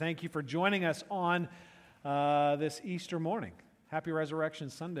Thank you for joining us on this Easter morning. Happy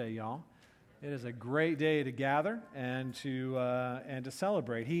Resurrection Sunday, y'all. It is a great day to gather and to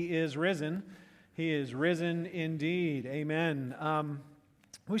celebrate. He is risen. He is risen indeed. Amen.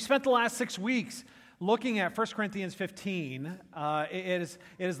 We spent the last 6 weeks looking at 1 Corinthians 15. It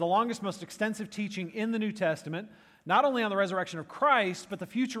is the longest, most extensive teaching in the New Testament, not only on the resurrection of Christ, but the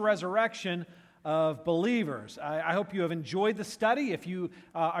future resurrection of believers. I hope you have enjoyed the study. If you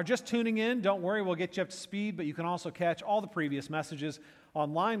are just tuning in, don't worry, we'll get you up to speed, but you can also catch all the previous messages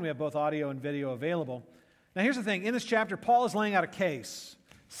online. We have both audio and video available. Now here's the thing. In this chapter, Paul is laying out a case.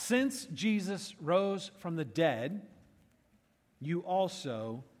 Since Jesus rose from the dead, you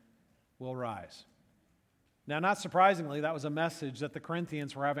also will rise. Now, not surprisingly, that was a message that the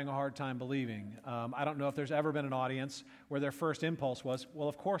Corinthians were having a hard time believing. I don't know if there's ever been an audience where their first impulse was, well,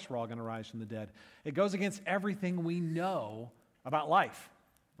 of course we're all going to rise from the dead. It goes against everything we know about life,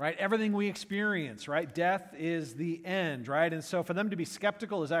 right? Everything we experience, right? Death is the end, right? And so for them to be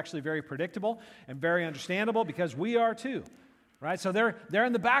skeptical is actually very predictable and very understandable because we are too, right? So they're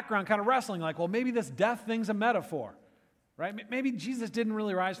in the background kind of wrestling like, well, maybe this death thing's a metaphor. Right? Maybe Jesus didn't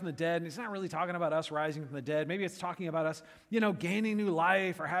really rise from the dead, and he's not really talking about us rising from the dead. Maybe it's talking about us, gaining new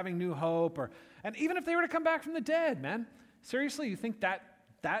life or having new hope. And even if they were to come back from the dead, man, seriously, you think that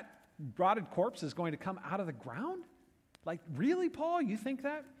rotted corpse is going to come out of the ground? Like, really, Paul? You think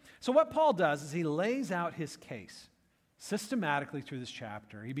that? So what Paul does is he lays out his case systematically through this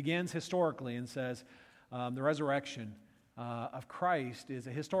chapter. He begins historically and says the resurrection of Christ is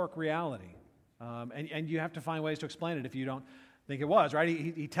a historic reality. And you have to find ways to explain it if you don't think it was, right?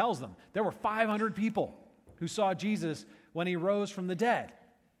 He tells them there were 500 people who saw Jesus when he rose from the dead,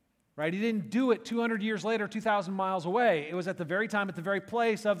 right? He didn't do it 200 years later, 2,000 miles away. It was at the very time, at the very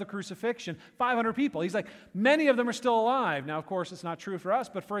place of the crucifixion. 500 people. He's like, many of them are still alive. Now, of course, it's not true for us,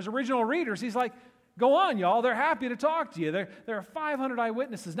 but for his original readers, he's like, go on, y'all. They're happy to talk to you. There are 500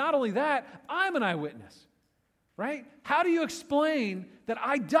 eyewitnesses. Not only that, I'm an eyewitness, right? How do you explain that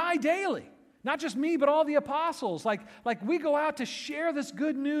I die daily? Not just me, but all the apostles. Like we go out to share this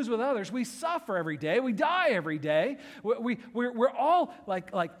good news with others. We suffer every day. We die every day. We're all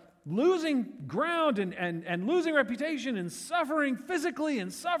like losing ground and losing reputation and suffering physically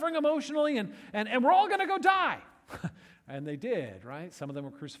and suffering emotionally, and we're all going to go die. And they did, right? Some of them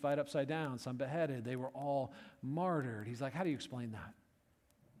were crucified upside down, some beheaded. They were all martyred. He's like, how do you explain that?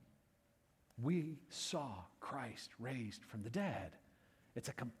 We saw Christ raised from the dead. It's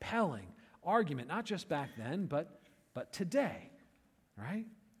a compelling argument, not just back then, but today, right?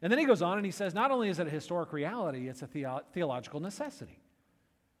 And then he goes on and he says, not only is it a historic reality, it's a theological necessity,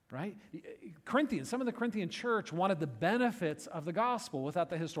 right? Corinthians, some of the Corinthian church wanted the benefits of the gospel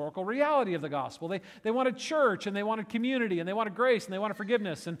without the historical reality of the gospel. They wanted church, and they wanted community, and they wanted grace, and they wanted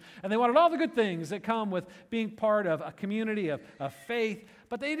forgiveness, and they wanted all the good things that come with being part of a community of faith.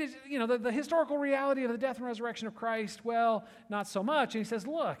 But they did, the historical reality of the death and resurrection of Christ, well, not so much. And he says,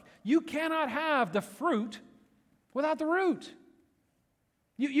 look, you cannot have the fruit without the root.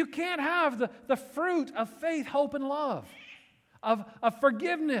 You can't have the fruit of faith, hope, and love, of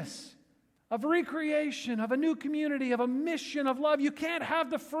forgiveness, of recreation, of a new community, of a mission of love. You can't have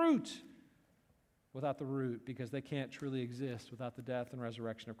the fruit without the root, because they can't truly exist without the death and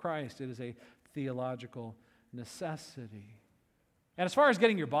resurrection of Christ. It is a theological necessity. And as far as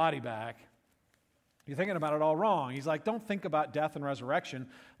getting your body back, you're thinking about it all wrong. He's like, don't think about death and resurrection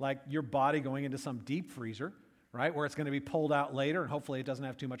like your body going into some deep freezer, right, where it's going to be pulled out later, and hopefully it doesn't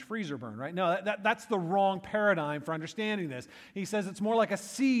have too much freezer burn, right? No, that's the wrong paradigm for understanding this. He says it's more like a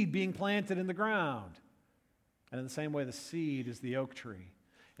seed being planted in the ground. And in the same way, the seed is the oak tree.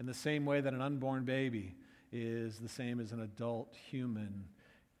 In the same way that an unborn baby is the same as an adult human,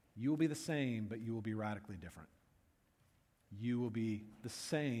 you will be the same, but you will be radically different. You will be the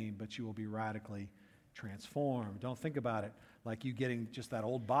same, but you will be radically transformed. Don't think about it like you getting just that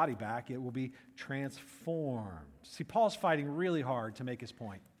old body back. It will be transformed. See, Paul's fighting really hard to make his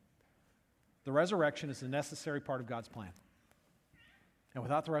point. The resurrection is a necessary part of God's plan. And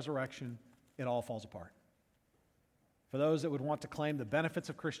without the resurrection, it all falls apart. For those that would want to claim the benefits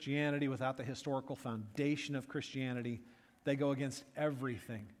of Christianity without the historical foundation of Christianity, they go against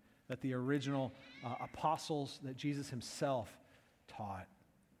everything that the original apostles, that Jesus himself taught.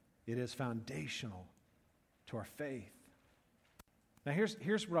 It is foundational to our faith. Now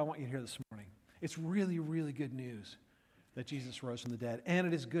here's what I want you to hear this morning. It's really, really good news that Jesus rose from the dead. And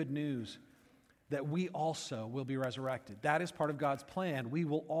it is good news that we also will be resurrected. That is part of God's plan. We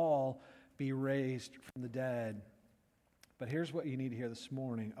will all be raised from the dead. But here's what you need to hear this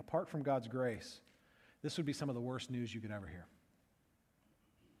morning. Apart from God's grace, this would be some of the worst news you could ever hear.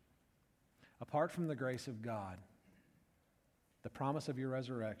 apart from the grace of God, the promise of your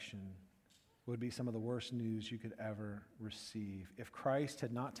resurrection would be some of the worst news you could ever receive. If Christ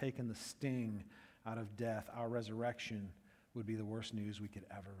had not taken the sting out of death, our resurrection would be the worst news we could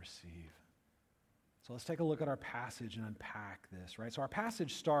ever receive. So let's take a look at our passage and unpack this, right? So our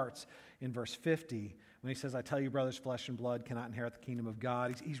passage starts in verse 50 when he says, I tell you, brothers, flesh and blood cannot inherit the kingdom of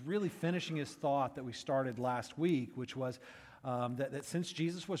God. He's really finishing his thought that we started last week, which was that since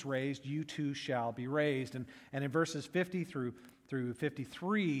Jesus was raised, you too shall be raised. And in verses 50 through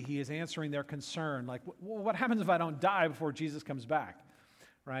 53, he is answering their concern, like, what happens if I don't die before Jesus comes back?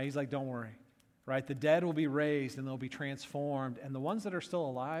 Right? He's like, don't worry, right? The dead will be raised and they'll be transformed. And the ones that are still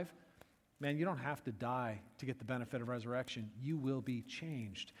alive, man, you don't have to die to get the benefit of resurrection. You will be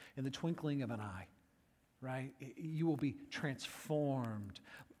changed in the twinkling of an eye, right? You will be transformed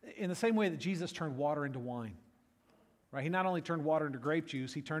in the same way that Jesus turned water into wine, right? He not only turned water into grape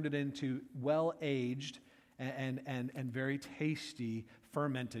juice, he turned it into well-aged and very tasty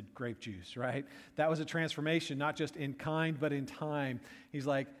fermented grape juice, right? That was a transformation, not just in kind, but in time. He's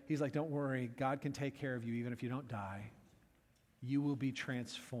like, don't worry, God can take care of you even if you don't die. You will be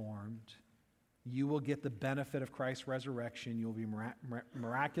transformed. You will get the benefit of Christ's resurrection. You will be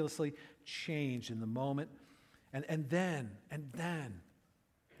miraculously changed in the moment. And then,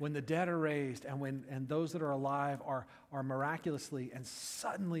 when the dead are raised and those that are alive are miraculously and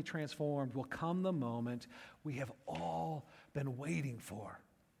suddenly transformed, will come the moment we have all been waiting for.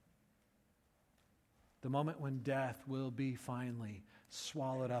 The moment when death will be finally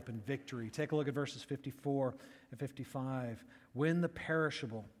swallowed up in victory. Take a look at verses 54 and 55. When the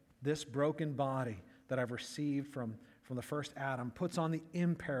perishable, this broken body that I've received from the first Adam, puts on the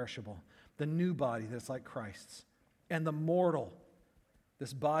imperishable, the new body that's like Christ's, and the mortal,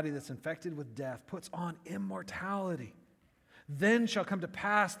 this body that's infected with death, puts on immortality. Then shall come to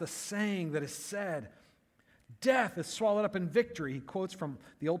pass the saying that is said, death is swallowed up in victory. He quotes from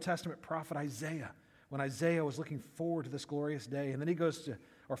the Old Testament prophet Isaiah, when Isaiah was looking forward to this glorious day. And then he goes to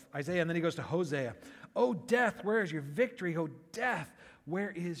Hosea. O death, where is your victory? O death,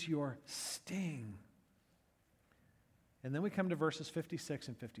 where is your sting? And then we come to verses 56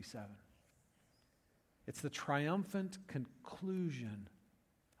 and 57. It's the triumphant conclusion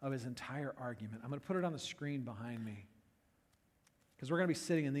of his entire argument. I'm going to put it on the screen behind me because we're going to be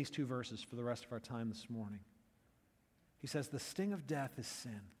sitting in these two verses for the rest of our time this morning. He says, the sting of death is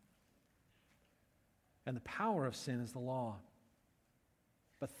sin, and the power of sin is the law.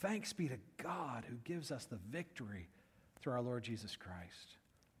 But thanks be to God who gives us the victory through our Lord Jesus Christ.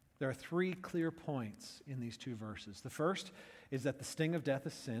 There are three clear points in these two verses. The first is that the sting of death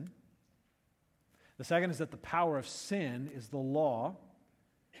is sin. The second is that the power of sin is the law.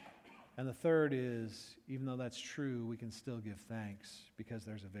 And the third is, even though that's true, we can still give thanks because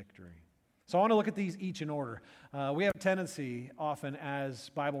there's a victory. So I want to look at these each in order. We have a tendency often as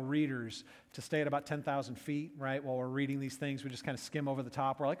Bible readers to stay at about 10,000 feet, right? While we're reading these things, we just kind of skim over the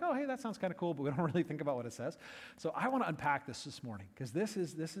top. We're like, oh, hey, that sounds kind of cool, but we don't really think about what it says. So I want to unpack this morning because this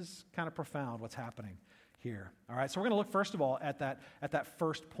is kind of profound what's happening here. All right, so we're going to look first of all at that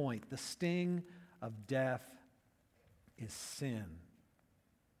first point. The sting of death is sin.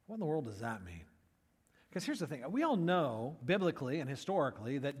 What in the world does that mean? Because here's the thing. We all know, biblically and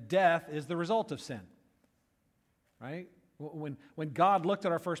historically, that death is the result of sin. Right? When God looked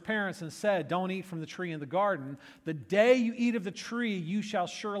at our first parents and said, don't eat from the tree in the garden, the day you eat of the tree, you shall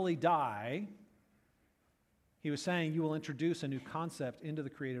surely die. He was saying you will introduce a new concept into the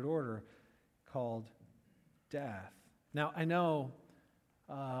created order called death. Now, I know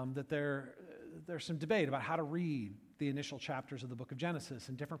that there's some debate about how to read the initial chapters of the book of Genesis,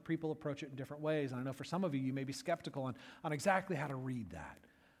 and different people approach it in different ways. And I know for some of you may be skeptical on exactly how to read that.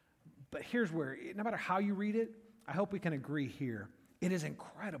 But here's where, no matter how you read it, I hope we can agree here. It is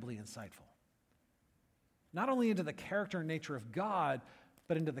incredibly insightful. Not only into the character and nature of God,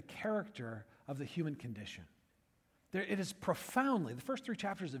 but into the character of the human condition. It is profoundly, the first three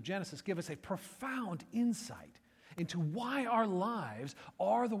chapters of Genesis give us a profound insight into why our lives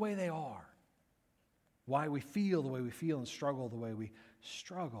are the way they are. Why we feel the way we feel and struggle the way we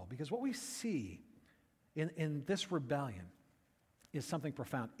struggle. Because what we see in this rebellion is something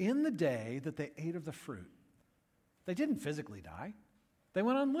profound. In the day that they ate of the fruit, they didn't physically die. They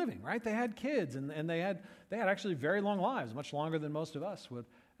went on living, right? They had kids, and they had actually very long lives, much longer than most of us would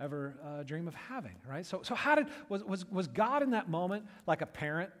ever dream of having, right? So was God in that moment like a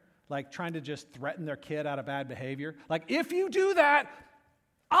parent, like trying to just threaten their kid out of bad behavior? Like, if you do that,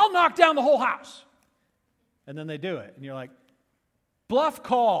 I'll knock down the whole house. And then they do it. And you're like, bluff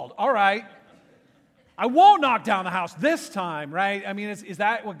called. All right. I won't knock down the house this time, right? I mean, is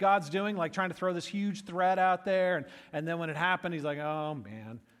that what God's doing? Like trying to throw this huge threat out there, and then when it happened, he's like, oh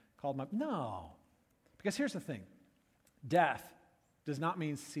man, called my... No. Because here's the thing. Death does not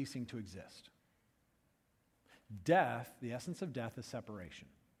mean ceasing to exist. Death, the essence of death is separation.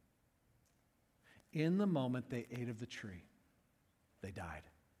 In the moment they ate of the tree, they died.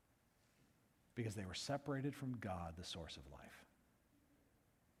 Because they were separated from God, the source of life.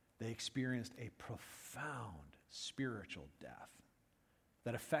 They experienced a profound spiritual death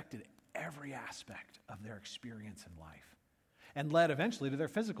that affected every aspect of their experience in life and led eventually to their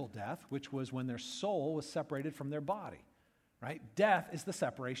physical death, which was when their soul was separated from their body. Right? Death is the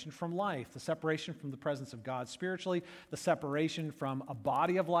separation from life, the separation from the presence of God spiritually, the separation from a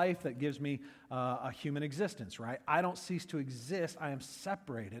body of life that gives me a human existence, right? I don't cease to exist. I am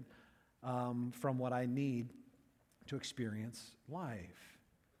separated from what I need to experience life.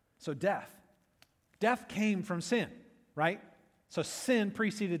 So death came from sin, right? So sin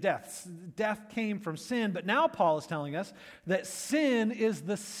preceded death. Death came from sin, but now Paul is telling us that sin is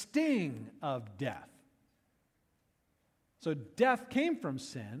the sting of death. So death came from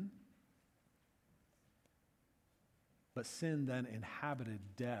sin, but sin then inhabited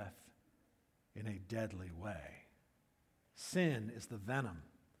death in a deadly way. Sin is the venom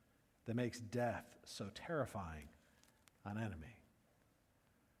that makes death so terrifying an enemy.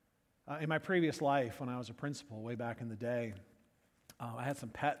 In my previous life, when I was a principal way back in the day, I had some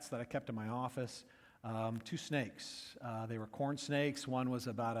pets that I kept in my office, 2 snakes. They were corn snakes. One was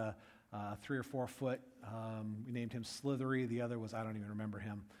about a 3 or 4 foot. We named him Slithery. The other was, I don't even remember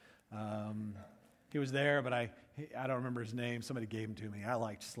him. He was there, but I don't remember his name. Somebody gave him to me. I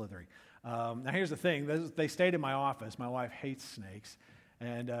liked Slithery. Now here's the thing. They stayed in my office. My wife hates snakes.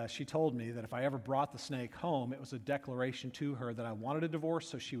 And she told me that if I ever brought the snake home, it was a declaration to her that I wanted a divorce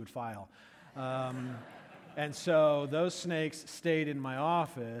so she would file. And so those snakes stayed in my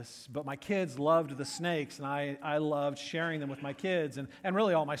office, but my kids loved the snakes, and I loved sharing them with my kids and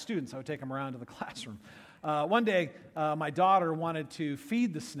really all my students. I would take them around to the classroom. One day, my daughter wanted to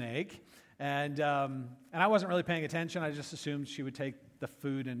feed the snake, and I wasn't really paying attention. I just assumed she would take the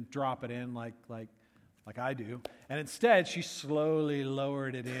food and drop it in like I do. And instead, she slowly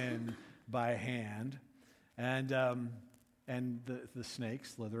lowered it in by hand, and the snake,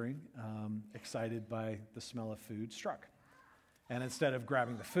 slithering, excited by the smell of food, struck. And instead of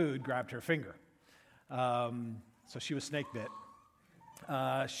grabbing the food, grabbed her finger. So she was snake bit.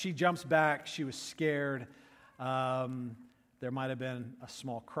 She jumps back. She was scared. There might have been a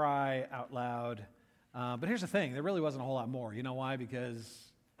small cry out loud. But here's the thing. There really wasn't a whole lot more. You know why?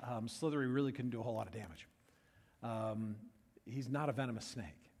 Because Slithery really couldn't do a whole lot of damage. He's not a venomous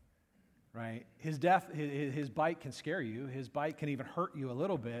snake. Right? His bite can scare you. His bite can even hurt you a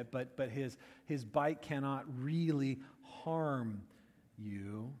little bit, but his bite cannot really harm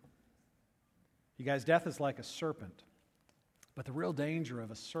you. You guys, death is like a serpent, but the real danger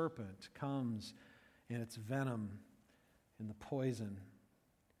of a serpent comes in its venom, in the poison.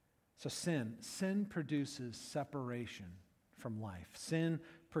 So sin produces separation from life. Sin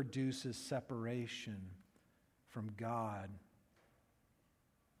produces separation from God.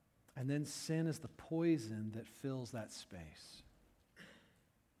 And then sin is the poison that fills that space.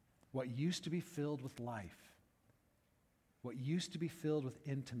 What used to be filled with life, what used to be filled with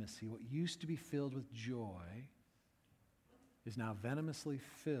intimacy, what used to be filled with joy, is now venomously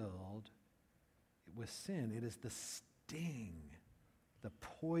filled with sin. It is the sting, the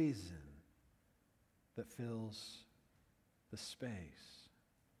poison that fills the space.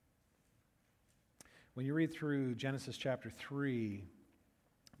 When you read through Genesis chapter 3,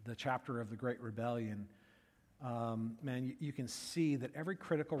 the chapter of the Great Rebellion, you can see that every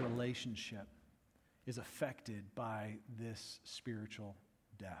critical relationship is affected by this spiritual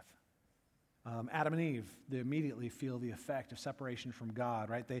death. Adam and Eve, they immediately feel the effect of separation from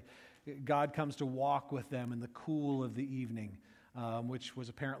God, right? God comes to walk with them in the cool of the evening, which was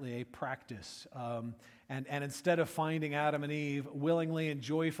apparently a practice. And instead of finding Adam and Eve willingly and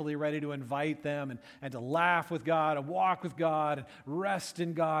joyfully ready to invite them and to laugh with God and walk with God and rest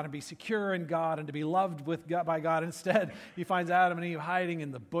in God and be secure in God and to be loved with God, by God, instead he finds Adam and Eve hiding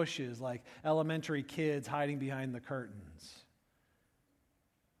in the bushes like elementary kids hiding behind the curtains.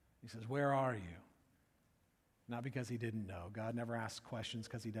 He says, "Where are you?" Not because he didn't know. God never asks questions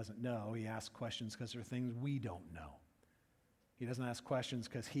because he doesn't know. He asks questions because there are things we don't know. He doesn't ask questions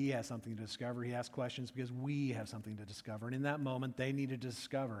because he has something to discover. He asks questions because we have something to discover. And in that moment, they needed to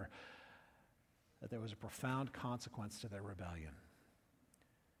discover that there was a profound consequence to their rebellion.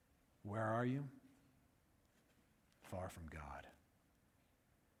 Where are you? Far from God.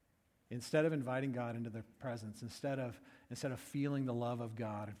 Instead of inviting God into their presence, instead of feeling the love of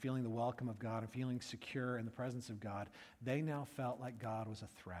God and feeling the welcome of God and feeling secure in the presence of God, they now felt like God was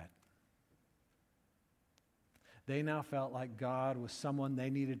a threat. They now felt like God was someone they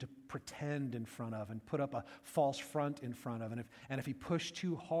needed to pretend in front of and put up a false front in front of. And if he pushed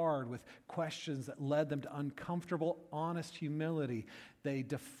too hard with questions that led them to uncomfortable, honest humility, they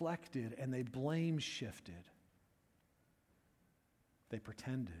deflected and they blame shifted. They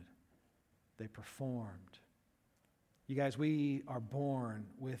pretended. They performed. You guys, we are born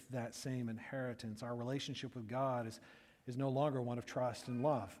with that same inheritance. Our relationship with God is no longer one of trust and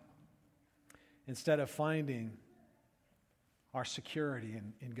love. Instead of finding our security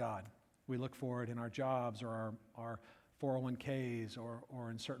in God, we look for it in our jobs or our 401ks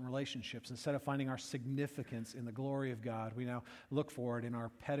or in certain relationships. Instead of finding our significance in the glory of God, we now look for it in our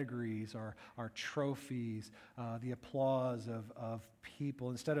pedigrees, our trophies, the applause of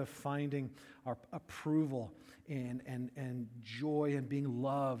people. Instead of finding our approval and joy in being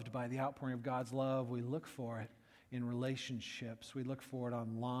loved by the outpouring of God's love, we look for it in relationships. We look for it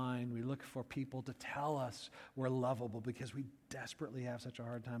online. We look for people to tell us we're lovable because we desperately have such a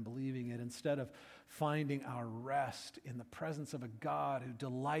hard time believing it. Instead of finding our rest in the presence of a God who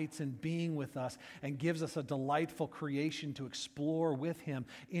delights in being with us and gives us a delightful creation to explore with Him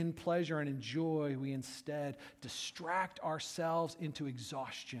in pleasure and in joy, we instead distract ourselves into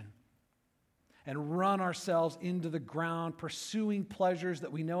exhaustion and run ourselves into the ground, pursuing pleasures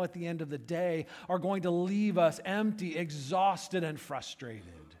that we know at the end of the day are going to leave us empty, exhausted, and frustrated.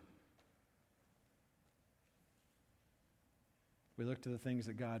 We look to the things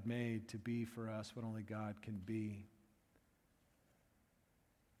that God made to be for us what only God can be,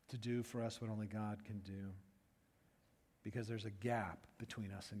 to do for us what only God can do. Because there's a gap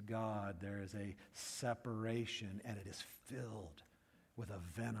between us and God. There is a separation, and it is filled with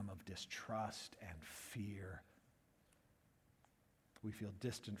a venom of distrust and fear. We feel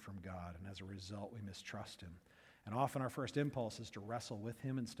distant from God, and as a result, we mistrust Him. And often our first impulse is to wrestle with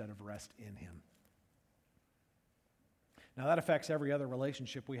Him instead of rest in Him. Now that affects every other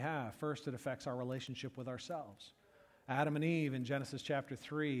relationship we have. First, it affects our relationship with ourselves. Adam and Eve in Genesis chapter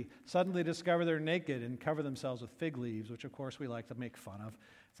 3 suddenly discover they're naked and cover themselves with fig leaves, which of course we like to make fun of.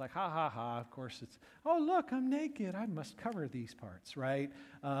 It's like, ha, ha, ha. Of course it's, oh, look, I'm naked. I must cover these parts, right?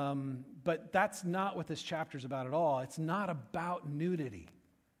 But that's not what this chapter is about at all. It's not about nudity.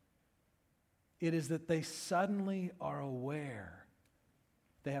 It is that they suddenly are aware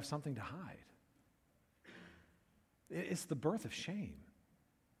they have something to hide. It's the birth of shame.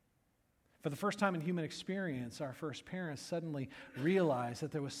 For the first time in human experience, our first parents suddenly realized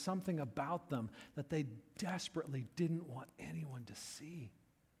that there was something about them that they desperately didn't want anyone to see,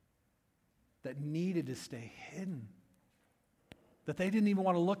 that needed to stay hidden, that they didn't even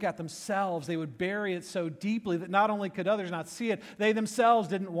want to look at themselves. They would bury it so deeply that not only could others not see it, they themselves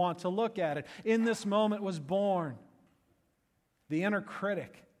didn't want to look at it. In this moment was born the inner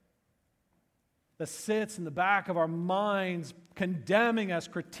critic that sits in the back of our minds, condemning us,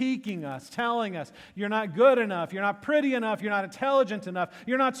 critiquing us, telling us, you're not good enough, you're not pretty enough, you're not intelligent enough,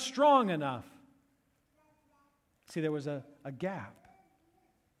 you're not strong enough. See, there was a gap.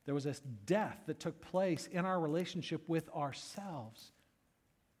 There was this death that took place in our relationship with ourselves.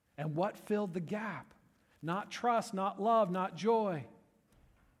 And what filled the gap? Not trust, not love, not joy.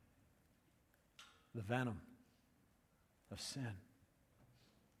 The venom of sin.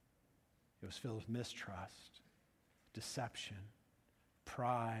 It was filled with mistrust, deception,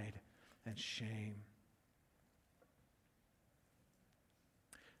 pride, and shame.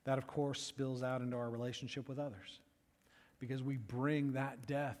 That, of course, spills out into our relationship with others because we bring that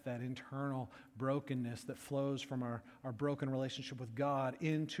death, that internal brokenness that flows from our broken relationship with God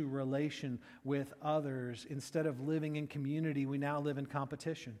into relation with others. Instead of living in community, we now live in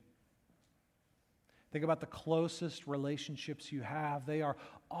competition. Think about the closest relationships you have. They are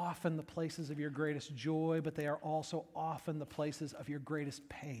often the places of your greatest joy, but they are also often the places of your greatest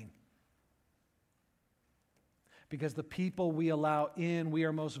pain. Because the people we allow in, we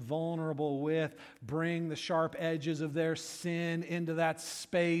are most vulnerable with, bring the sharp edges of their sin into that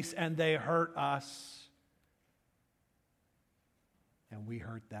space, and they hurt us. And we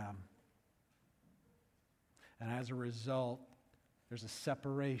hurt them. And as a result, there's a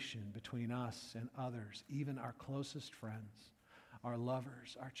separation between us and others, even our closest friends, our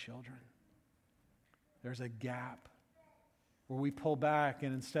lovers, our children. There's a gap where we pull back,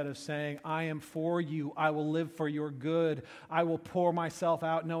 and instead of saying, I am for you, I will live for your good, I will pour myself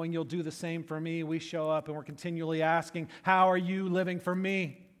out knowing you'll do the same for me, we show up and we're continually asking, how are you living for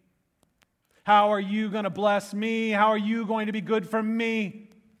me? How are you going to bless me? How are you going to be good for me?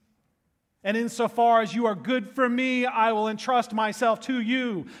 And insofar as you are good for me, I will entrust myself to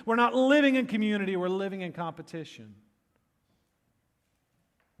you. We're not living in community, we're living in competition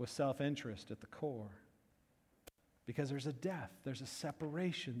with self-interest at the core. Because there's a death, there's a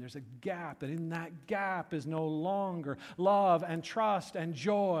separation, there's a gap, and in that gap is no longer love and trust and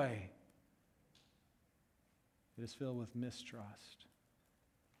joy. It is filled with mistrust,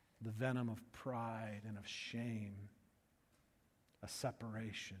 the venom of pride and of shame, a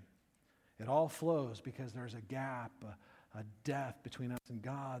separation. It all flows because there's a gap, a death between us and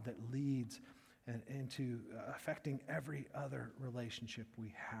God that leads into affecting every other relationship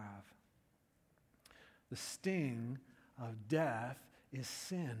we have. The sting of death is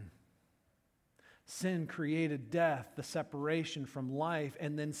sin. Sin created death, the separation from life,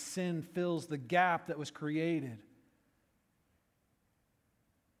 and then sin fills the gap that was created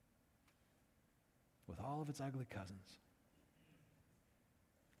with all of its ugly cousins.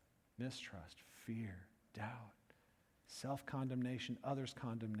 Mistrust, fear, doubt, self-condemnation, others'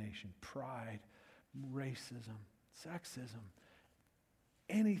 condemnation, pride, racism, sexism,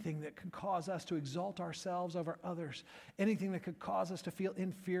 anything that could cause us to exalt ourselves over others, anything that could cause us to feel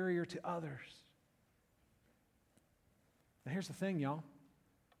inferior to others. Now here's the thing, y'all.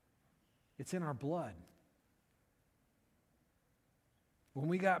 It's in our blood. When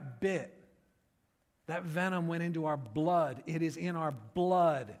we got bit, that venom went into our blood. It is in our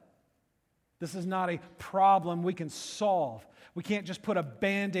blood. This is not a problem we can solve. We can't just put a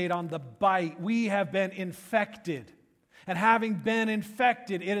Band-Aid on the bite. We have been infected. And having been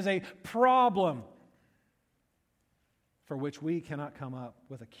infected, it is a problem for which we cannot come up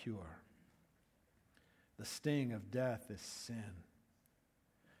with a cure. The sting of death is sin.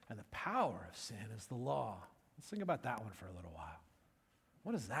 And the power of sin is the law. Let's think about that one for a little while.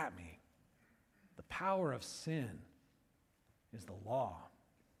 What does that mean? The power of sin is the law.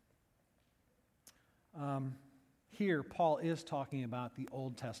 Here, Paul is talking about the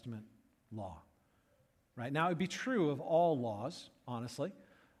Old Testament law. Right? Now, it would be true of all laws, honestly,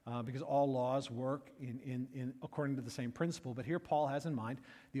 because all laws work in according to the same principle. But here Paul has in mind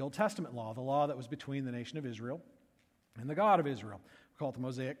the Old Testament law, the law that was between the nation of Israel and the God of Israel. We call it the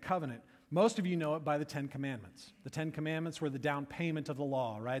Mosaic Covenant. Most of you know it by the Ten Commandments. The Ten Commandments were the down payment of the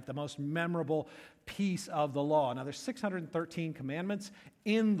law, right? The most memorable piece of the law. Now, there's 613 commandments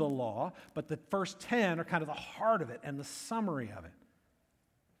in the law, but the first 10 are kind of the heart of it and the summary of it.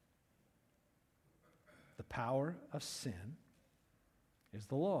 The power of sin is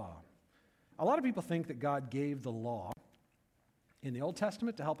the law. A lot of people think that God gave the law in the Old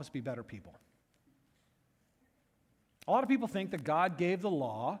Testament to help us be better people. A lot of people think that God gave the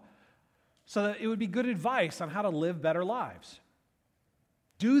law so that it would be good advice on how to live better lives.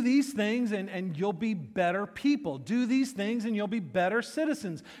 Do these things and you'll be better people. Do these things and you'll be better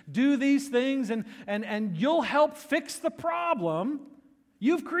citizens. Do these things and you'll help fix the problem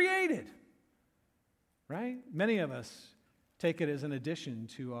you've created. Right? Many of us take it as an addition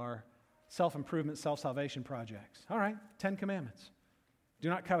to our self-improvement, self-salvation projects. All right, 10 commandments. Do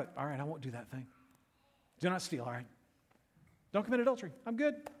not covet. All right, I won't do that thing. Do not steal. All right. Don't commit adultery. I'm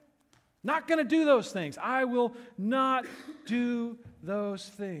good. Not going to do those things. I will not do those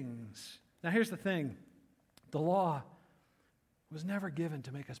things. Now, here's the thing. The law was never given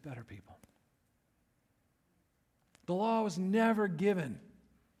to make us better people. The law was never given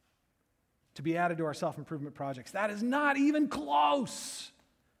to be added to our self-improvement projects. That is not even close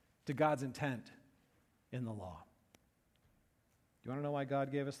to God's intent in the law. Do you want to know why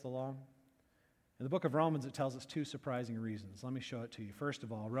God gave us the law? In the book of Romans, it tells us two surprising reasons. Let me show it to you. First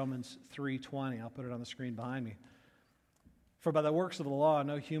of all, Romans 3:20. I'll put it on the screen behind me. For by the works of the law,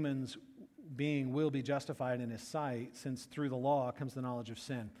 no human's being will be justified in his sight, since through the law comes the knowledge of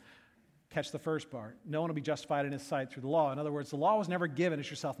sin. Catch the first part. No one will be justified in his sight through the law. In other words, the law was never given as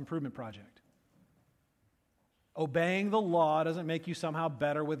your self-improvement project. Obeying the law doesn't make you somehow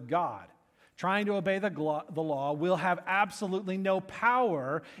better with God. Trying to obey the law will have absolutely no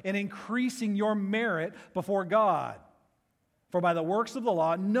power in increasing your merit before God. For by the works of the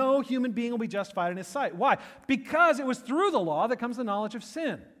law, no human being will be justified in his sight. Why? Because it was through the law that comes the knowledge of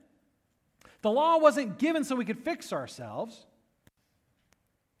sin. The law wasn't given so we could fix ourselves.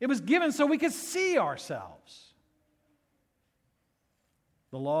 It was given so we could see ourselves.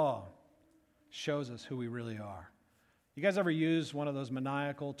 The law shows us who we really are. You guys ever use one of those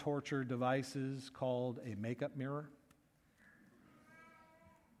maniacal torture devices called a makeup mirror?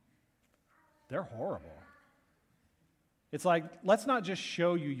 They're horrible. It's like, let's not just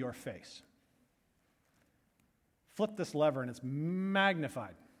show you your face. Flip this lever and it's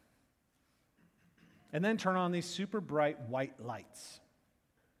magnified. And then turn on these super bright white lights.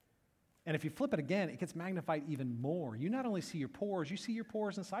 And if you flip it again, it gets magnified even more. You not only see your pores, you see your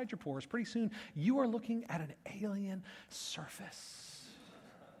pores inside your pores. Pretty soon, you are looking at an alien surface.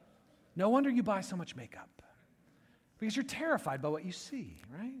 No wonder you buy so much makeup. Because you're terrified by what you see,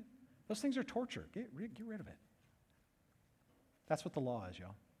 right? Those things are torture. Get rid of it. That's what the law is,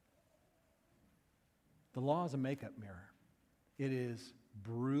 y'all. The law is a makeup mirror. It is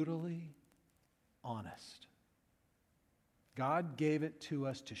brutally honest. God gave it to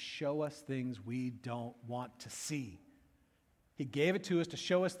us to show us things we don't want to see. He gave it to us to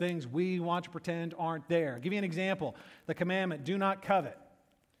show us things we want to pretend aren't there. I'll give you an example. The commandment, do not covet.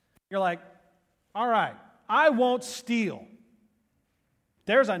 You're like, all right, I won't steal.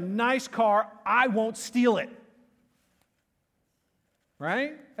 There's a nice car, I won't steal it.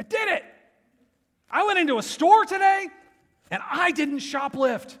 Right? I did it. I went into a store today and I didn't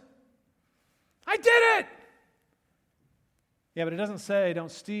shoplift. I did it. Yeah, but it doesn't say don't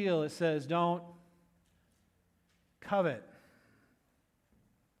steal. It says don't covet.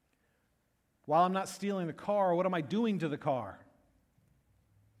 While I'm not stealing the car, what am I doing to the car?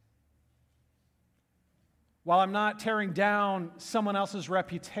 While I'm not tearing down someone else's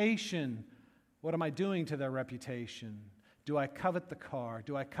reputation, what am I doing to their reputation? Do I covet the car?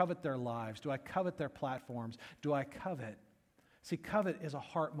 Do I covet their lives? Do I covet their platforms? Do I covet? See, covet is a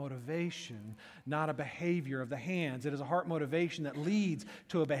heart motivation, not a behavior of the hands. It is a heart motivation that leads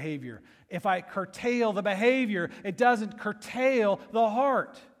to a behavior. If I curtail the behavior, it doesn't curtail the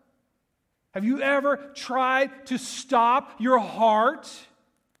heart. Have you ever tried to stop your heart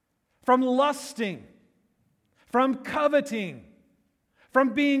from lusting, from coveting,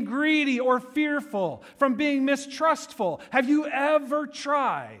 from being greedy or fearful, from being mistrustful? Have you ever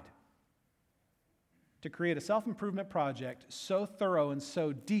tried to create a self-improvement project so thorough and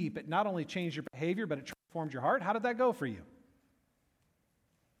so deep it not only changed your behavior, but it transformed your heart? How did that go for you?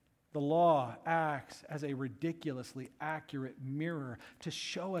 The law acts as a ridiculously accurate mirror to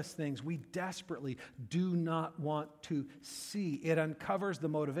show us things we desperately do not want to see. It uncovers the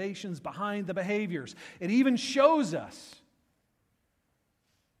motivations behind the behaviors. It even shows us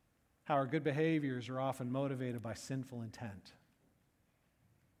how our good behaviors are often motivated by sinful intent.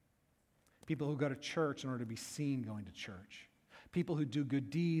 People who go to church in order to be seen going to church. People who do good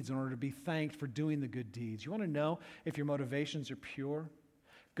deeds in order to be thanked for doing the good deeds. You want to know if your motivations are pure?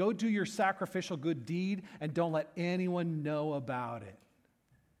 Go do your sacrificial good deed and don't let anyone know about it.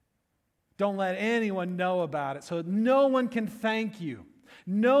 Don't let anyone know about it so no one can thank you.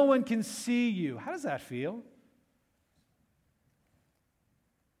 No one can see you. How does that feel?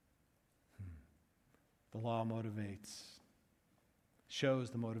 The law motivates, shows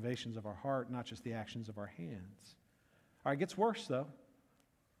the motivations of our heart, not just the actions of our hands. All right, it gets worse though.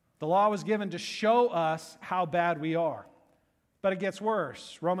 The law was given to show us how bad we are. But it gets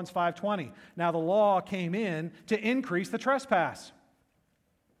worse. Romans 5:20. Now the law came in to increase the trespass.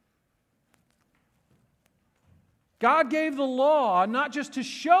 God gave the law not just to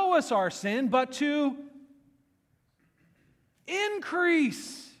show us our sin, but to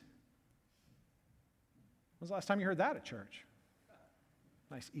increase. When was the last time you heard that at church?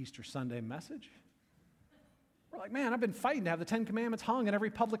 Nice Easter Sunday message. We're like, man, I've been fighting to have the Ten Commandments hung in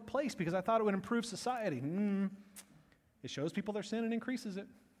every public place because I thought it would improve society. It shows people their sin and increases it.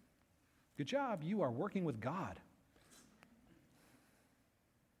 Good job. You are working with God.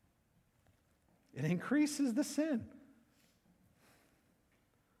 It increases the sin.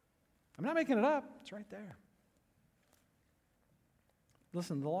 I'm not making it up. It's right there.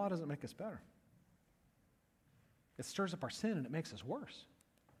 Listen, the law doesn't make us better. It stirs up our sin and it makes us worse.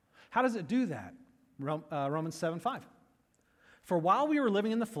 How does it do that? Romans 7:5. For while we were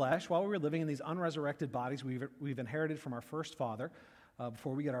living in the flesh, while we were living in these unresurrected bodies we've inherited from our first father,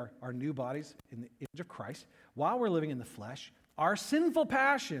 before we get our new bodies in the image of Christ, while we're living in the flesh, our sinful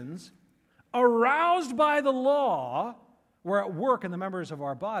passions, aroused by the law, were at work in the members of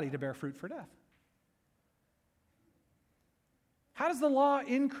our body to bear fruit for death. How does the law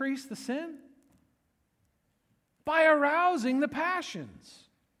increase the sin? By arousing the passions.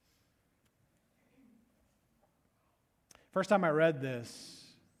 First time I read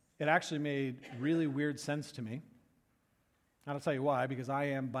this, it actually made really weird sense to me. And I'll tell you why, because I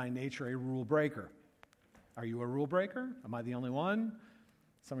am by nature a rule breaker. Are you a rule breaker? Am I the only one?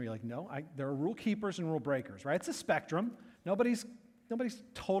 Some of you are like, no, there are rule keepers and rule breakers, right? It's a spectrum. Nobody's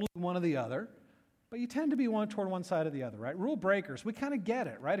totally one or the other, but you tend to be one toward one side or the other, right? Rule breakers, we kind of get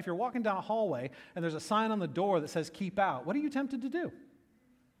it, right? If you're walking down a hallway and there's a sign on the door that says keep out, what are you tempted to do?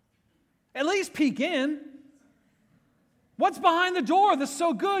 At least peek in. What's behind the door that's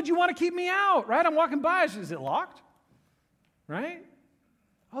so good you want to keep me out, right? I'm walking by. Is it locked? Right?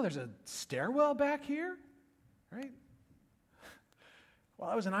 Oh, there's a stairwell back here, right? While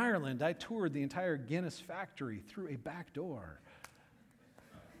I was in Ireland, I toured the entire Guinness factory through a back door.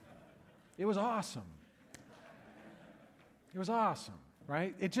 It was awesome. It was awesome,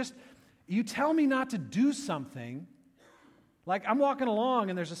 right? You tell me not to do something, like I'm walking along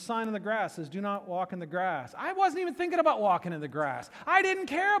and there's a sign in the grass that says, do not walk in the grass. I wasn't even thinking about walking in the grass. I didn't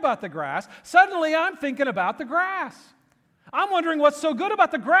care about the grass. Suddenly I'm thinking about the grass. I'm wondering what's so good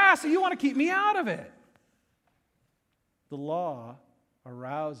about the grass that you want to keep me out of it. The law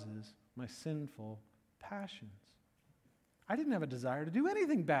arouses my sinful passions. I didn't have a desire to do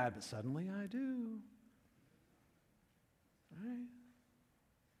anything bad, but suddenly I do. Right?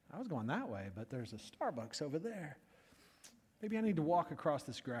 I was going that way, but there's a Starbucks over there. Maybe I need to walk across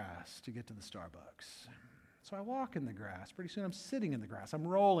this grass to get to the Starbucks. So I walk in the grass. Pretty soon I'm sitting in the grass. I'm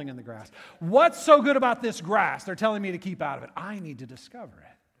rolling in the grass. What's so good about this grass? They're telling me to keep out of it. I need to discover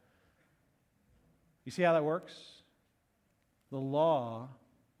it. You see how that works? The law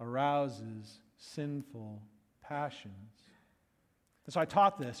arouses sinful passions. And so I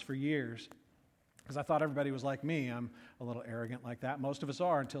taught this for years because I thought everybody was like me. I'm a little arrogant like that. Most of us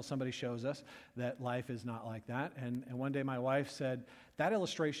are until somebody shows us that life is not like that. And one day my wife said, that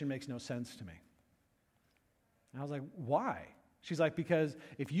illustration makes no sense to me. And I was like, why? She's like, because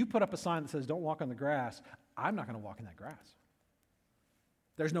if you put up a sign that says don't walk on the grass, I'm not going to walk in that grass.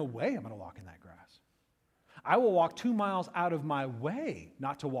 There's no way I'm going to walk in that grass. I will walk 2 miles out of my way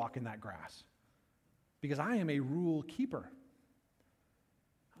not to walk in that grass because I am a rule keeper.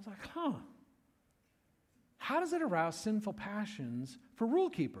 I was like, how does it arouse sinful passions for rule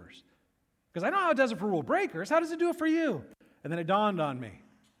keepers? Because I know how it does it for rule breakers. How does it do it for you? And then it dawned on me.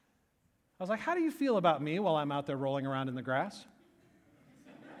 I was like, how do you feel about me while I'm out there rolling around in the grass?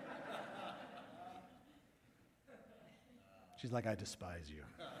 She's like, I despise you.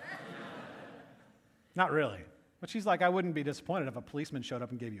 Not really. But she's like, I wouldn't be disappointed if a policeman showed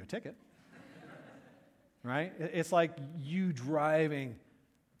up and gave you a ticket. Right? It's like you driving.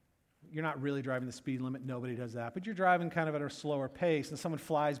 You're not really driving the speed limit. Nobody does that. But you're driving kind of at a slower pace, and someone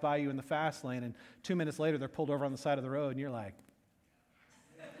flies by you in the fast lane, and 2 minutes later, they're pulled over on the side of the road, and you're like,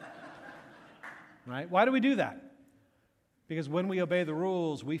 right? Why do we do that? Because when we obey the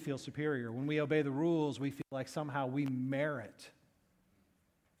rules, we feel superior. When we obey the rules, we feel like somehow we merit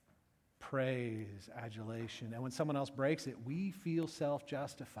praise, adulation. And when someone else breaks it, we feel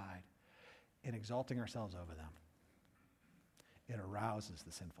self-justified in exalting ourselves over them. It arouses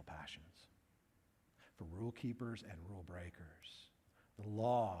the sinful passions for rule keepers and rule breakers. The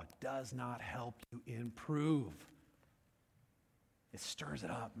law does not help you improve. It stirs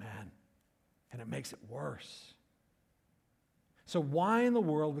it up, man. And it makes it worse. So why in the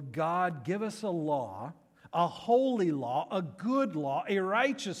world would God give us a law, a holy law, a good law, a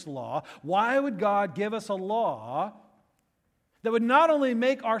righteous law? Why would God give us a law that would not only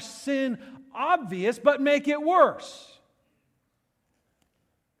make our sin obvious, but make it worse?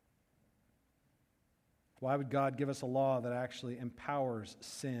 Why would God give us a law that actually empowers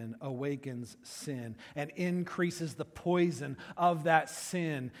sin, awakens sin, and increases the poison of that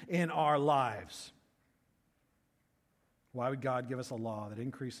sin in our lives? Why would God give us a law that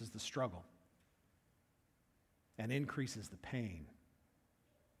increases the struggle and increases the pain?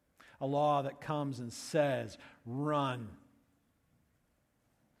 A law that comes and says, run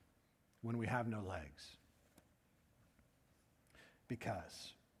when we have no legs.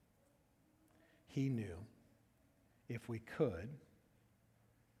 Because He knew if we could,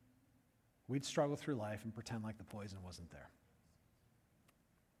 we'd struggle through life and pretend like the poison wasn't there.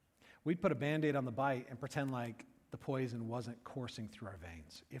 We'd put a Band-Aid on the bite and pretend like the poison wasn't coursing through our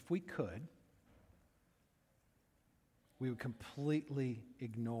veins. If we could, we would completely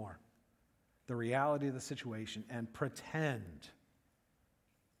ignore the reality of the situation and pretend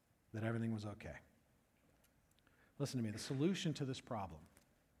that everything was okay. Listen to me, the solution to this problem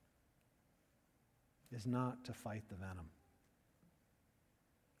is not to fight the venom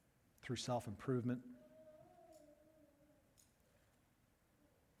through self-improvement,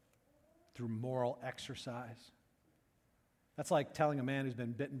 through moral exercise. That's like telling a man who's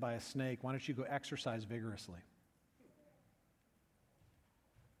been bitten by a snake, why don't you go exercise vigorously?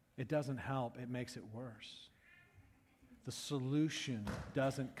 It doesn't help, it makes it worse. The solution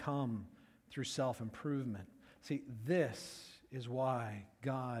doesn't come through self-improvement. See, this is why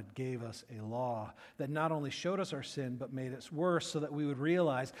God gave us a law that not only showed us our sin, but made it worse so that we would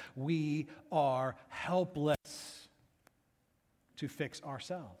realize we are helpless to fix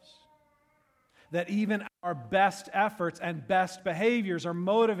ourselves. That even our best efforts and best behaviors are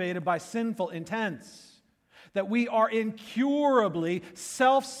motivated by sinful intents. that we are incurably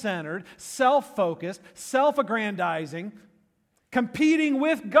self-centered, self-focused, self-aggrandizing, competing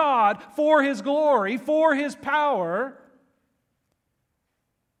with God for His glory, for His power,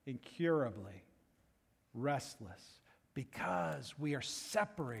 incurably restless because we are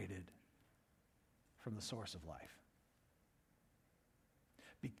separated from the source of life.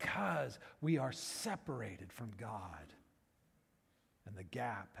 Because we are separated from God, and the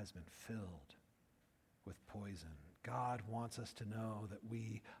gap has been filled with poison. God wants us to know that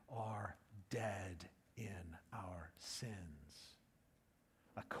we are dead in our sins.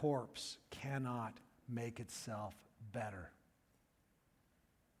 A corpse cannot make itself better.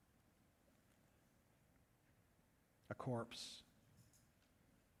 A corpse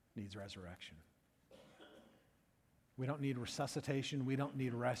needs resurrection. We don't need resuscitation. We don't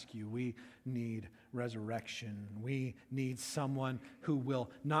need rescue. We need resurrection. We need someone who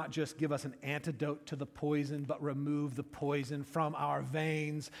will not just give us an antidote to the poison, but remove the poison from our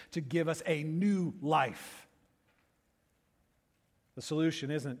veins to give us a new life. The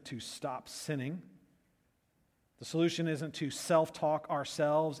solution isn't to stop sinning. The solution isn't to self-talk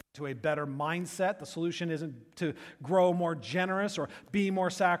ourselves to a better mindset. The solution isn't to grow more generous or be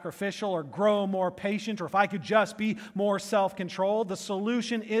more sacrificial or grow more patient or if I could just be more self-controlled. The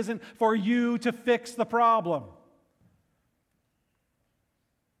solution isn't for you to fix the problem.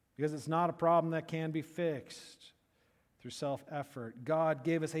 Because it's not a problem that can be fixed through self-effort. God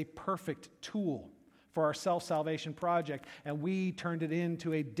gave us a perfect tool for our self-salvation project, and we turned it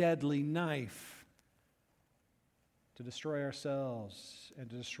into a deadly knife to destroy ourselves and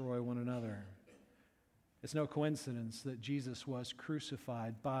to destroy one another. It's no coincidence that Jesus was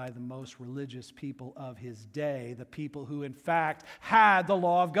crucified by the most religious people of his day, the people who in fact had the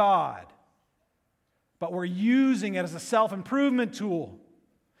law of God, but were using it as a self-improvement tool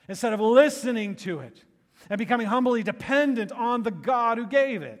instead of listening to it and becoming humbly dependent on the God who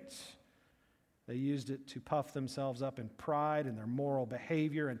gave it. They used it to puff themselves up in pride in their moral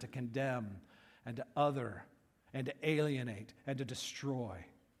behavior and to condemn and to other and to alienate and to destroy.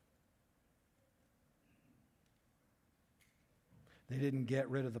 They didn't get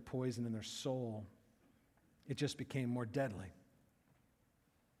rid of the poison in their soul. It just became more deadly.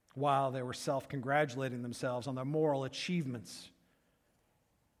 While they were self-congratulating themselves on their moral achievements,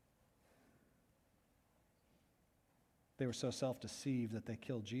 they were so self-deceived that they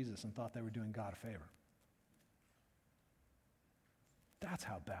killed Jesus and thought they were doing God a favor. That's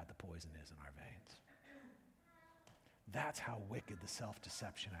how bad the poison is in our veins. That's how wicked the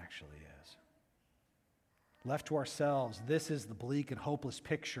self-deception actually is. Left to ourselves, this is the bleak and hopeless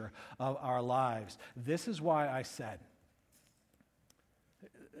picture of our lives. This is why I said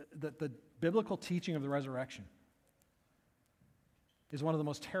that the biblical teaching of the resurrection is one of the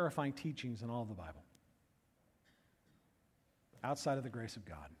most terrifying teachings in all of the Bible, outside of the grace of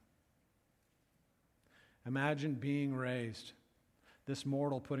God. Imagine being raised, this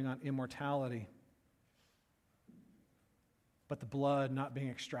mortal putting on immortality, but the blood not being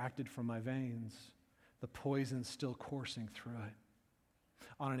extracted from my veins, the poison still coursing through it,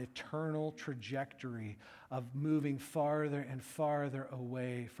 on an eternal trajectory of moving farther and farther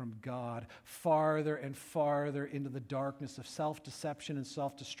away from God, farther and farther into the darkness of self-deception and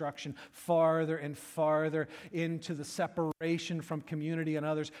self-destruction, farther and farther into the separation from community and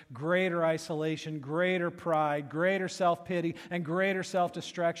others, greater isolation, greater pride, greater self-pity, and greater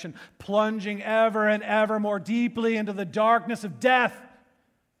self-destruction, plunging ever and ever more deeply into the darkness of death.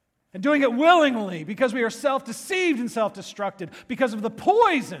 And doing it willingly because we are self-deceived and self-destructed because of the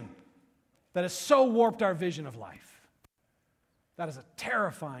poison that has so warped our vision of life. That is a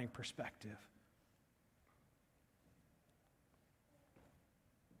terrifying perspective.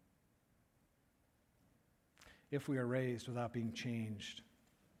 If we are raised without being changed,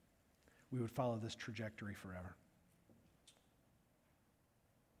 we would follow this trajectory forever.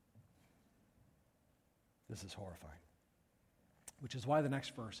 This is horrifying. Which is why the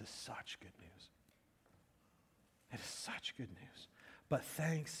next verse is such good news. It is such good news. But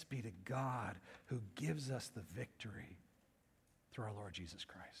thanks be to God who gives us the victory through our Lord Jesus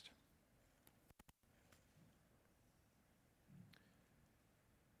Christ.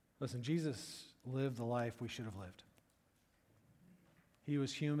 Listen, Jesus lived the life we should have lived. He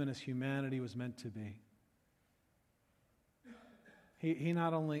was human as humanity was meant to be. He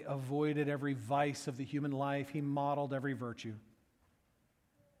not only avoided every vice of the human life, he modeled every virtue.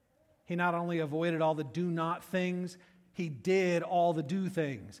 He not only avoided all the do not things, he did all the do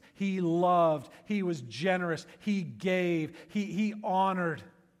things. He loved, he was generous, he gave, he honored.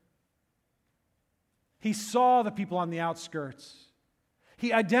 He saw the people on the outskirts.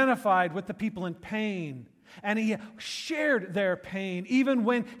 He identified with the people in pain. and he shared their pain, even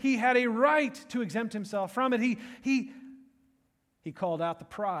when he had a right to exempt himself from it. He called out the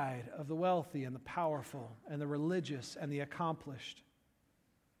pride of the wealthy and the powerful and the religious and the accomplished.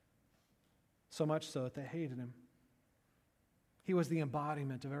 So much so that they hated him. He was the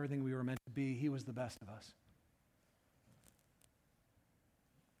embodiment of everything we were meant to be. He was the best of us.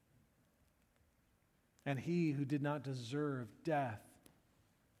 And he who did not deserve death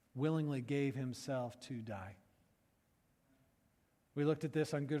willingly gave himself to die. We looked at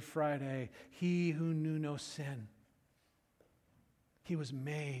this on Good Friday. He who knew no sin, he was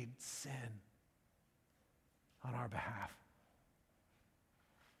made sin on our behalf.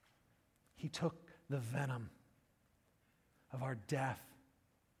 He took the venom of our death.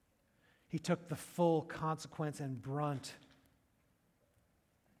 He took the full consequence and brunt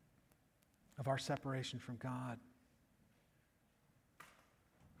of our separation from God.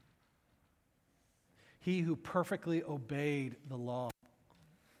 He who perfectly obeyed the law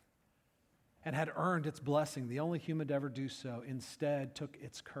and had earned its blessing, the only human to ever do so, instead took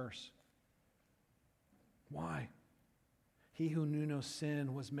its curse. Why? He who knew no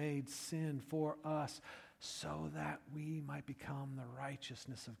sin was made sin for us so that we might become the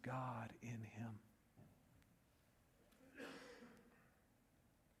righteousness of God in him.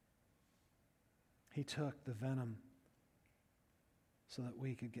 He took the venom so that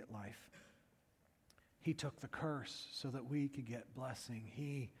we could get life. He took the curse so that we could get blessing.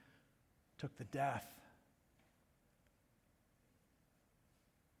 He took the death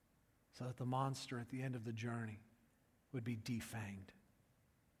so that the monster at the end of the journey would be defanged.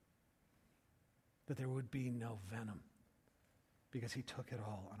 That there would be no venom because he took it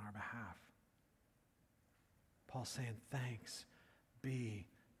all on our behalf. Paul's saying, thanks be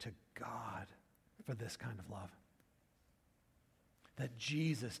to God for this kind of love. That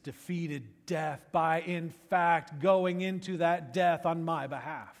Jesus defeated death by, in fact, going into that death on my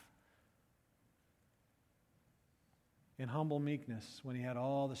behalf. In humble meekness, when he had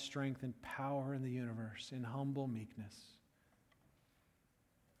all the strength and power in the universe, in humble meekness.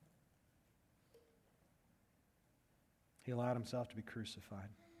 He allowed himself to be crucified.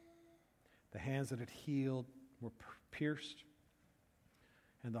 The hands that had healed were pierced,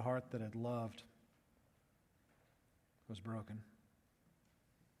 and the heart that had loved was broken.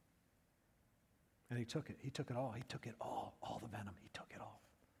 And he took it. He took it all. He took it all the venom. He took it all.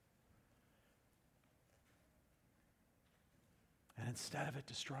 And instead of it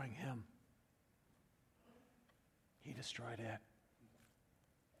destroying him, he destroyed it.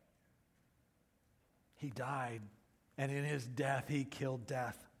 He died, and in his death, he killed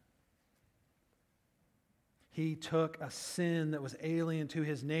death. He took a sin that was alien to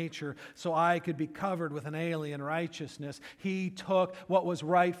his nature so I could be covered with an alien righteousness. He took what was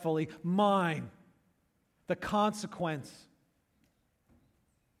rightfully mine, the consequence,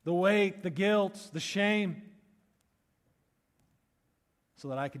 the weight, the guilt, the shame, so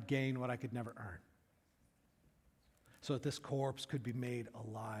that I could gain what I could never earn, so that this corpse could be made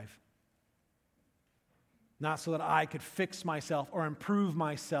alive. Not so that I could fix myself or improve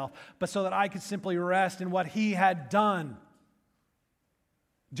myself, but so that I could simply rest in what he had done.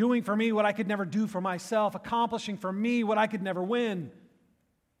 Doing for me what I could never do for myself, accomplishing for me what I could never win.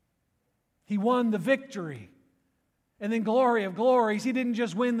 He won the victory. And then glory of glories, he didn't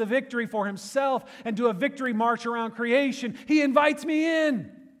just win the victory for himself and do a victory march around creation. He invites me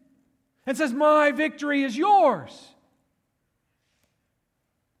in and says, my victory is yours.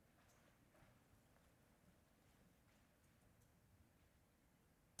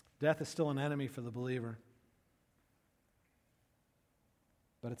 Death is still an enemy for the believer,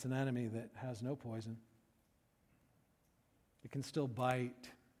 but it's an enemy that has no poison. It can still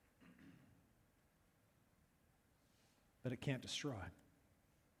bite, but it can't destroy.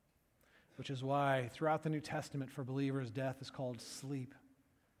 Which is why throughout the New Testament for believers, death is called sleep,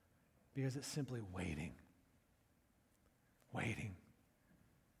 because it's simply waiting. Waiting.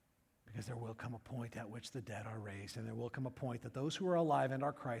 Because there will come a point at which the dead are raised, and there will come a point that those who are alive and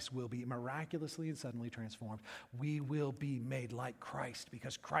are Christ will be miraculously and suddenly transformed. We will be made like Christ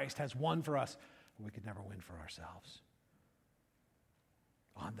because Christ has won for us what we could never win for ourselves.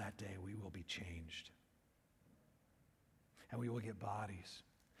 On that day, we will be changed. And we will get bodies,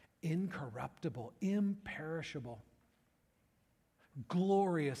 incorruptible, imperishable,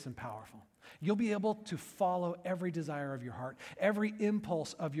 glorious and powerful. You'll be able to follow every desire of your heart, every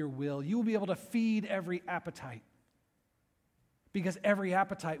impulse of your will. You will be able to feed every appetite Because every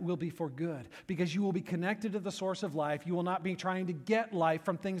appetite will be for good. Because you will be connected to the source of life. You will not be trying to get life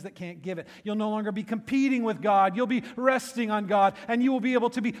from things that can't give it. You'll no longer be competing with God. You'll be resting on God. And you will be able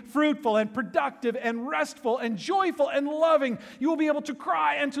to be fruitful and productive and restful and joyful and loving. You will be able to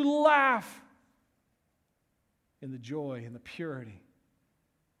cry and to laugh in the joy and the purity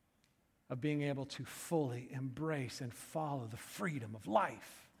of being able to fully embrace and follow the freedom of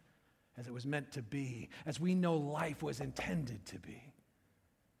life as it was meant to be, as we know life was intended to be.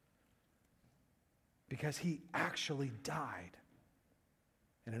 Because he actually died.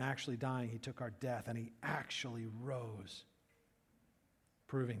 And in actually dying, he took our death, and he actually rose,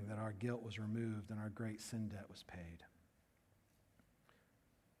 proving that our guilt was removed and our great sin debt was paid.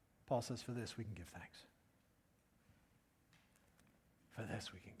 Paul says, for this we can give thanks. For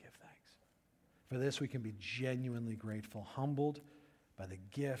this we can give thanks. For this we can be genuinely grateful, humbled by the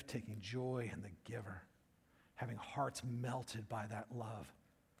gift, taking joy in the giver, having hearts melted by that love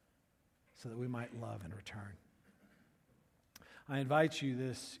so that we might love in return. I invite you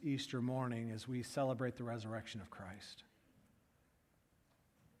this Easter morning as we celebrate the resurrection of Christ.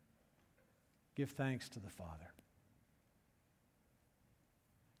 Give thanks to the Father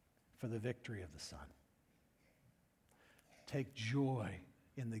for the victory of the Son. Take joy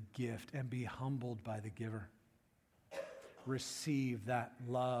in the gift and be humbled by the giver. Receive that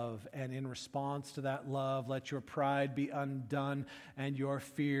love, and in response to that love, let your pride be undone and your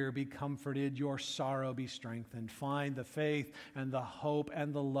fear be comforted, your sorrow be strengthened. Find the faith and the hope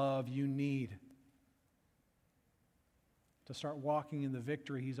and the love you need to start walking in the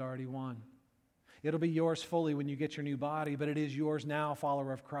victory he's already won. It'll be yours fully when you get your new body, but it is yours now,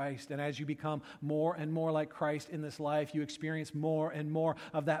 follower of Christ. And as you become more and more like Christ in this life, you experience more and more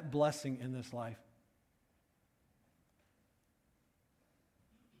of that blessing in this life.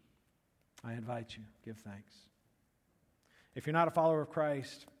 I invite you, give thanks. If you're not a follower of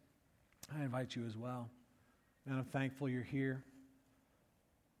Christ, I invite you as well. Man, I'm thankful you're here.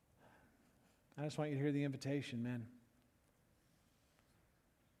 I just want you to hear the invitation, man.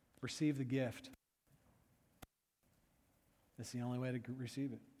 Receive the gift. That's the only way to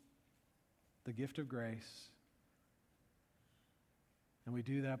receive it. The gift of grace. And we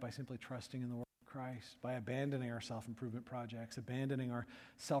do that by simply trusting in the Word of Christ, by abandoning our self-improvement projects, abandoning our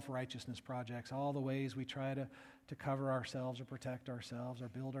self-righteousness projects, all the ways we try to cover ourselves or protect ourselves or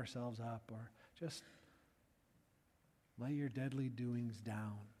build ourselves up, or just lay your deadly doings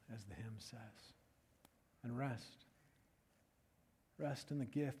down, as the hymn says, and rest. Rest in the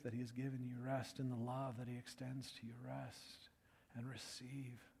gift that he has given you. Rest in the love that he extends to you. Rest and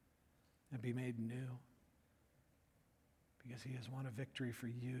receive and be made new. Because he has won a victory for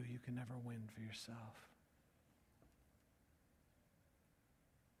you can never win for yourself.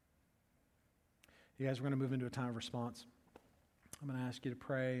 You guys, we're going to move into a time of response. I'm going to ask you to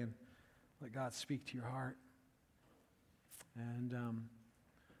pray and let God speak to your heart. And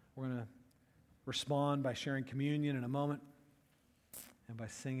we're going to respond by sharing communion in a moment and by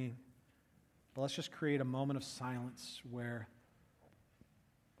singing. But let's just create a moment of silence where,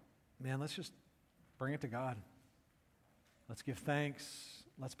 man, let's just bring it to God. Let's give thanks.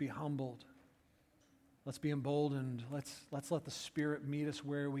 Let's be humbled. Let's be emboldened. Let's let the Spirit meet us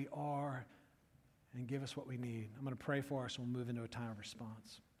where we are and give us what we need. I'm going to pray for us and we'll move into a time of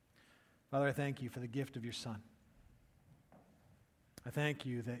response. Father, I thank you for the gift of your Son. I thank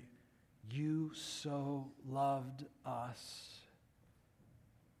you that you so loved us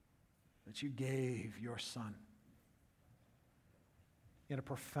that you gave your Son in a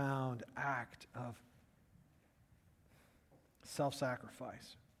profound act of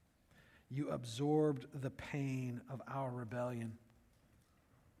self-sacrifice. You absorbed the pain of our rebellion.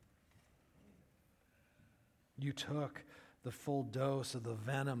 You took the full dose of the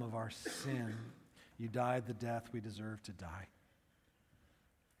venom of our sin. You died the death we deserve to die.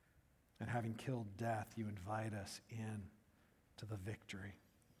 And having killed death, you invite us in to the victory.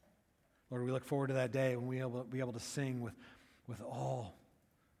 Lord, we look forward to that day when we'll be able to sing with all.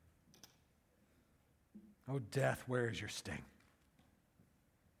 Oh, death, where is your sting?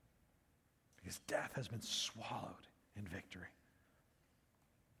 Because death has been swallowed in victory.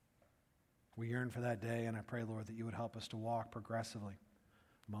 We yearn for that day, and I pray, Lord, that you would help us to walk progressively,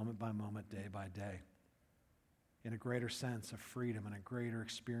 moment by moment, day by day, in a greater sense of freedom and a greater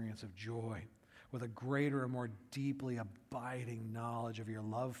experience of joy, with a greater and more deeply abiding knowledge of your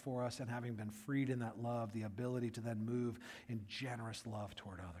love for us, and having been freed in that love, the ability to then move in generous love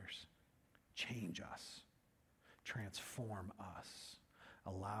toward others. Change us. Transform us.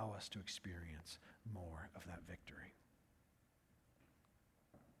 Allow us to experience more of that victory.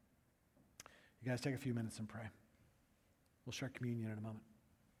 You guys take a few minutes and pray. We'll share communion in a moment.